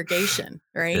this congregation,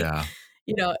 right? Yeah.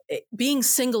 Being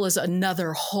single is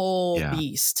another whole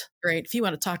beast, right? If you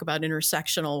want to talk about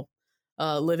intersectional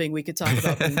living, we could talk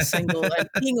about being single and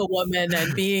being a woman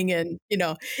and being in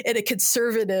a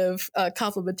conservative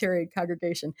complementary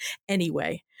congregation.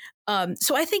 Anyway,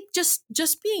 so I think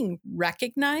just being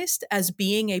recognized as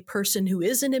being a person who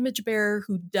is an image bearer,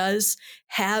 who does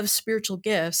have spiritual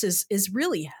gifts is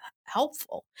really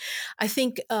helpful. I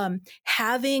think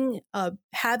having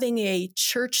a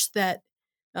church that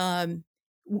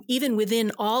even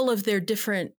within all of their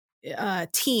different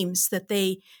teams, that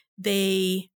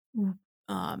they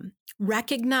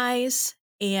recognize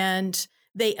and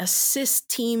they assist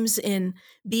teams in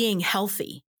being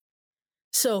healthy.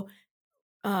 So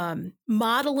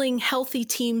modeling healthy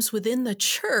teams within the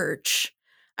church,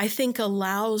 I think,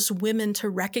 allows women to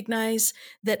recognize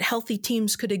that healthy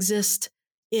teams could exist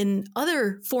in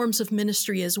other forms of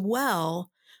ministry as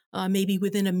well, maybe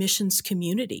within a missions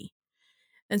community.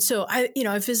 And so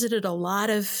I've visited a lot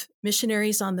of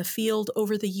missionaries on the field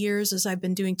over the years as I've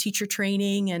been doing teacher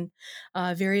training and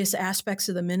various aspects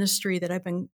of the ministry that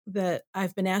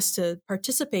I've been asked to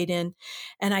participate in.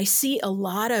 And I see a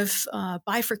lot of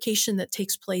bifurcation that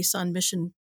takes place in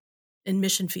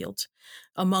mission fields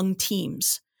among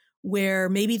teams, where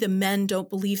maybe the men don't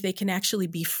believe they can actually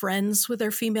be friends with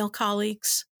their female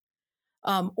colleagues,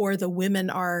 or the women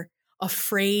are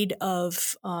afraid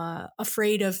of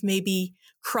maybe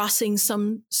crossing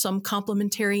some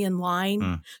complementarian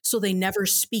line, so they never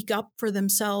speak up for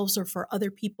themselves or for other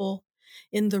people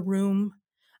in the room.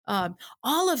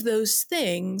 All of those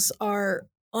things are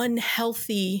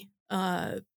unhealthy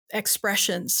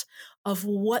expressions of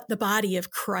what the body of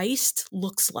Christ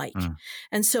looks like.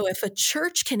 And so if a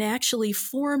church can actually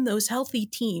form those healthy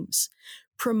teams,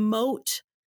 promote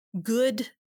good,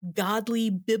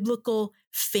 godly, biblical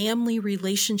family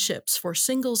relationships for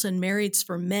singles and marrieds,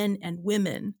 for men and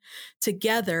women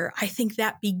together, I think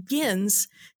that begins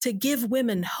to give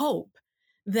women hope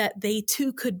that they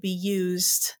too could be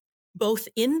used both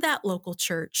in that local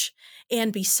church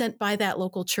and be sent by that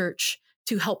local church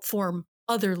to help form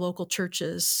other local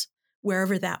churches,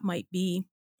 wherever that might be.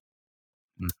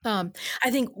 I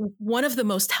think one of the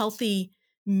most healthy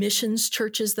missions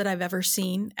churches that I've ever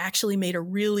seen actually made a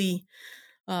really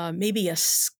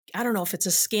I don't know if it's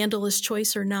a scandalous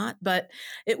choice or not, but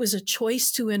it was a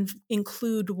choice to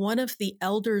include one of the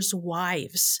elders'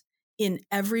 wives in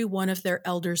every one of their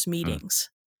elders' meetings.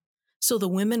 So the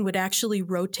women would actually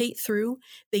rotate through.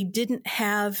 They didn't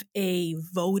have a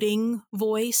voting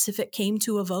voice if it came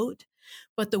to a vote,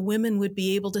 but the women would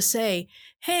be able to say,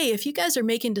 hey, if you guys are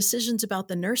making decisions about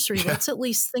the nursery, let's at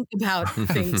least think about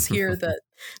things here that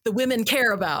the women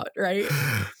care about, right?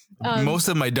 Most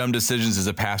of my dumb decisions as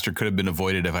a pastor could have been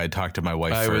avoided if I had talked to my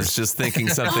wife I first. was just thinking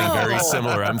something very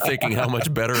similar. I'm thinking how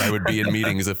much better I would be in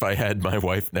meetings if I had my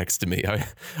wife next to me.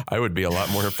 I would be a lot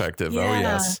more effective. Yeah. Oh,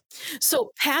 yes.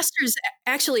 So pastors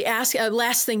actually ask,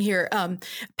 last thing here,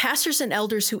 pastors and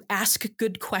elders who ask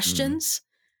good questions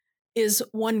is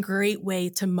one great way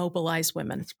to mobilize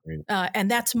women. And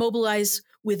that's mobilize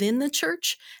within the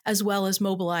church as well as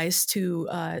mobilize to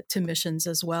missions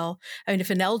as well. I mean, if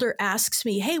an elder asks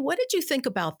me, hey, what did you think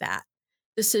about that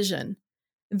decision?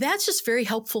 That's just very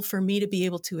helpful for me to be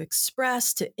able to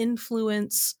express, to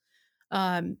influence,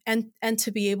 and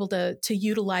to be able to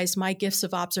utilize my gifts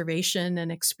of observation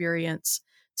and experience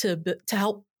to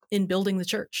help in building the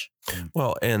church.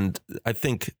 Well, and I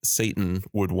think Satan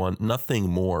would want nothing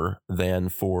more than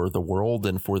for the world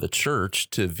and for the church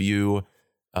to view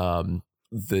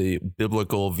the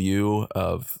biblical view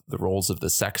of the roles of the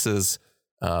sexes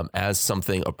as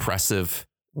something oppressive,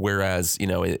 whereas,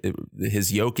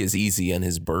 his yoke is easy and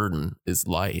his burden is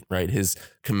light, right? His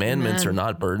commandments are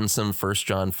not burdensome, 1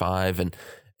 John 5.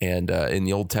 And in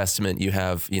the Old Testament, you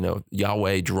have,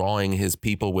 Yahweh drawing his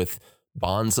people with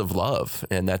bonds of love.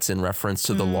 And that's in reference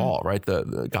to the law, right?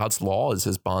 The God's law is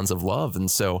his bonds of love.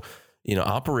 And so,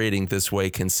 operating this way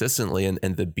consistently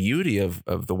and the beauty of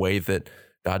the way that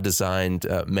God designed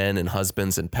men and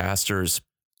husbands and pastors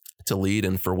to lead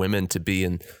and for women to be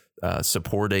in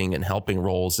supporting and helping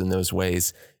roles in those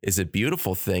ways is a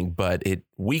beautiful thing, but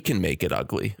we can make it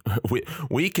ugly.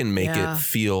 We can make it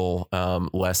feel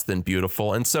less than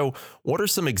beautiful. And so what are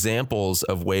some examples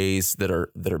of ways that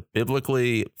are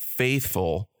biblically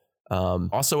faithful,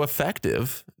 also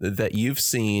effective, that you've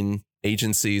seen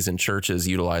agencies and churches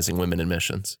utilizing women in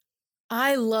missions?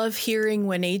 I love hearing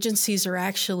when agencies are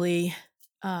actually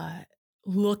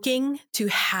looking to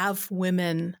have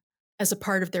women as a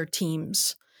part of their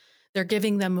teams. They're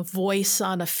giving them a voice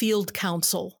on a field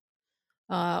council,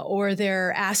 or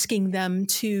they're asking them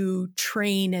to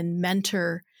train and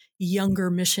mentor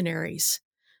younger missionaries.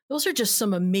 Those are just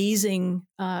some amazing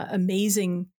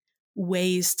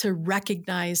ways to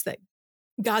recognize that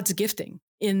God's gifting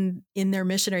in their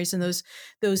missionaries and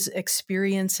those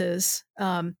experiences.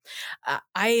 I'm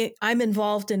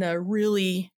involved in a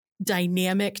really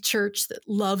dynamic church that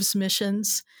loves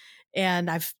missions.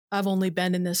 And I've only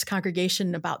been in this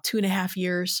congregation about 2.5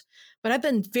 years, but I've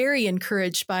been very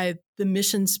encouraged by the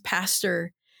missions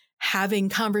pastor having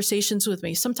conversations with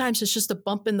me. Sometimes it's just a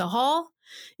bump in the hall,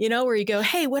 where you go,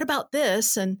 hey, what about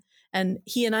this? And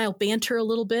he and I will banter a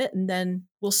little bit, and then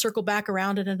we'll circle back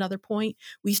around at another point.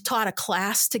 We've taught a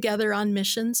class together on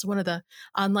missions, one of the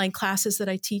online classes that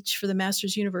I teach for the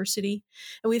Master's University.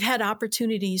 And we've had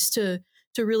opportunities to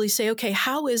really say, okay,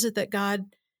 how is it that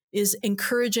God is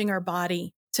encouraging our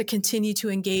body to continue to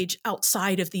engage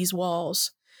outside of these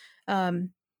walls?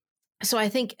 So I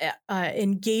think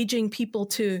engaging people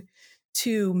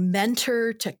to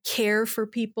mentor, to care for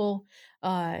people,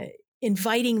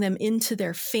 inviting them into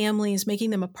their families, making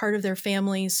them a part of their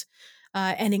families,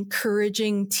 and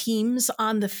encouraging teams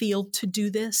on the field to do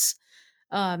this.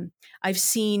 I've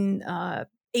seen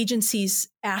agencies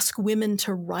ask women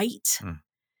to write.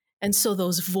 And so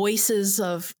those voices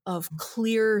of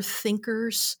clear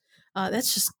thinkers,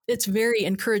 it's very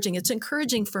encouraging. It's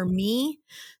encouraging for me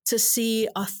to see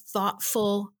a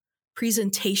thoughtful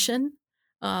presentation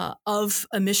of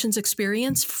a missions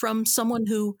experience from someone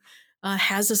who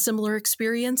has a similar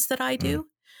experience that I do.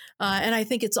 And I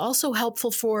think it's also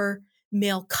helpful for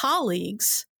male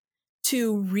colleagues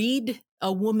to read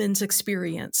a woman's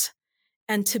experience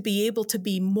and to be able to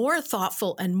be more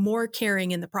thoughtful and more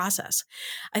caring in the process.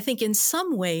 I think in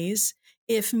some ways,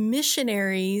 if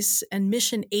missionaries and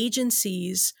mission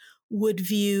agencies would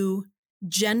view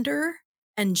gender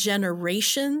and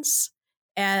generations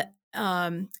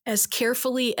as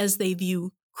carefully as they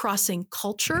view crossing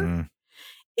culture,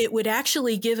 it would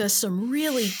actually give us some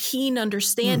really keen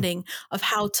understanding of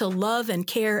how to love and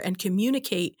care and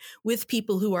communicate with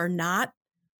people who are not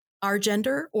our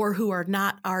gender or who are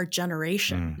not our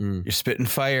generation. You're spitting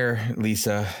fire,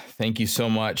 Lisa. Thank you so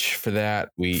much for that.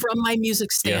 From my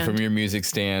music stand. Yeah, from your music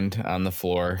stand on the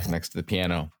floor next to the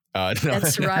piano.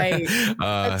 That's right.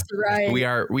 That's right. We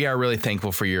are really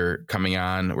thankful for your coming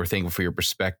on. We're thankful for your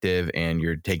perspective and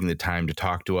you're taking the time to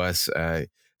talk to us.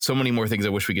 So many more things I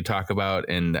wish we could talk about,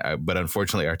 but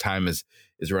unfortunately our time is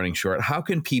running short. How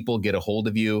can people get a hold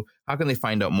of you? How can they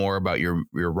find out more about your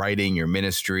writing, your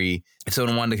ministry? If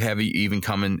someone wanted to have you even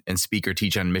come and speak or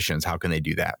teach on missions, how can they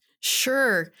do that?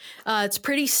 Sure. It's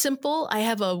pretty simple. I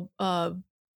have a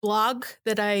blog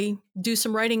that I do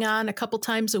some writing on a couple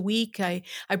times a week. I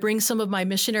bring some of my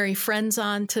missionary friends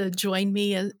on to join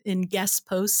me in guest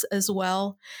posts as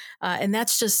well. And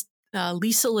that's just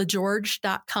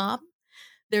LisaLaGeorge.com.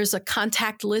 There's a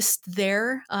contact list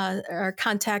there, or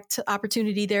contact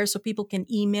opportunity there, so people can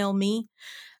email me.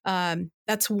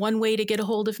 That's one way to get a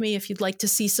hold of me if you'd like to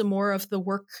see some more of the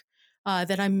work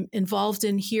that I'm involved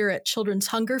in here at Children's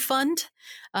Hunger Fund.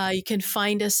 You can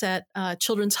find us at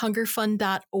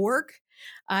children'shungerfund.org.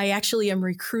 I actually am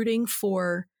recruiting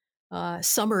for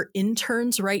summer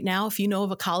interns right now. If you know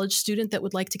of a college student that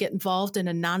would like to get involved in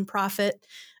a nonprofit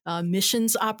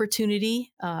missions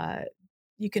opportunity,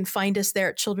 you can find us there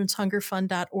at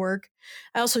children'shungerfund.org.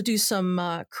 I also do some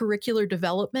curricular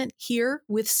development here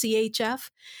with CHF,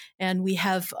 and we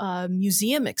have a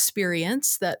museum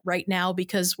experience that right now,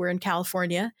 because we're in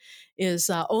California, is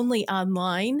only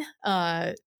online,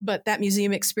 but that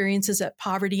museum experience is at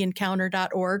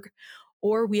povertyencounter.org.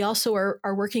 Or we also are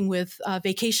working with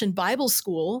Vacation Bible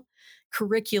School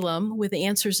curriculum with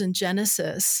Answers in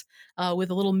Genesis,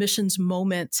 with a little missions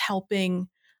moments helping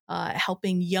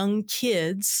young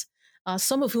kids,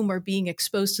 some of whom are being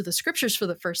exposed to the scriptures for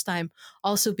the first time,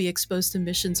 also be exposed to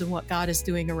missions and what God is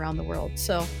doing around the world.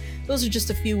 So those are just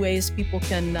a few ways people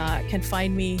can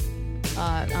find me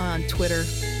on Twitter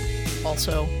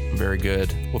also. Very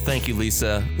good. Well, thank you,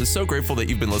 Lisa. We're so grateful that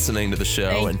you've been listening to the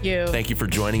show. Thank you. Thank you for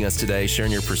joining us today,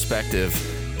 sharing your perspective.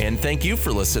 And thank you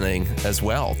for listening as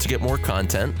well. To get more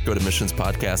content, go to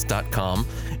missionspodcast.com.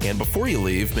 And before you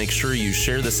leave, make sure you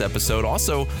share this episode.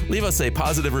 Also, leave us a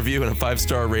positive review and a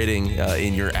 5-star rating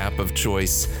in your app of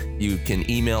choice. You can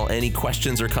email any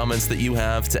questions or comments that you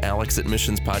have to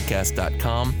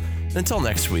alex@missionspodcast.com. Until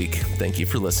next week, thank you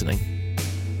for listening.